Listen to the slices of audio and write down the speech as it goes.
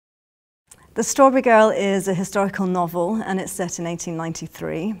The Strawberry Girl is a historical novel, and it's set in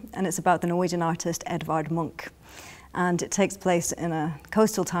 1893, and it's about the Norwegian artist Edvard Munch. And it takes place in a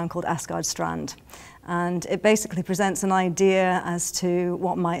coastal town called Strand. And it basically presents an idea as to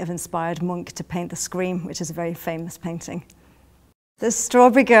what might have inspired Munch to paint The Scream, which is a very famous painting. The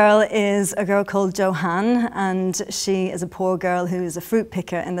Strawberry Girl is a girl called Johanne, and she is a poor girl who is a fruit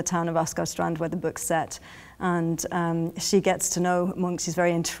picker in the town of Strand, where the book's set. And she gets to know Munch. She's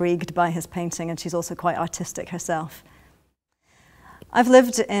very intrigued by his painting, and she's also quite artistic herself. I've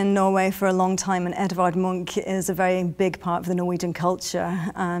lived in Norway for a long time, and Edvard Munch is a very big part of the Norwegian culture.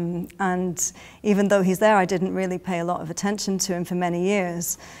 And even though he's there, I didn't really pay a lot of attention to him for many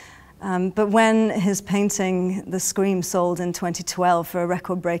years. But when his painting, The Scream, sold in 2012 for a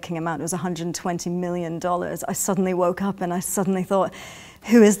record-breaking amount, it was $120 million, I suddenly woke up and I suddenly thought,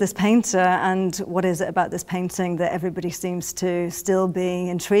 who is this painter, and what is it about this painting that everybody seems to still be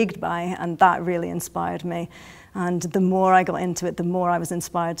intrigued by? And that really inspired me. And the more I got into it, the more I was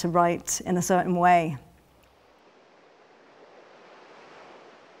inspired to write in a certain way.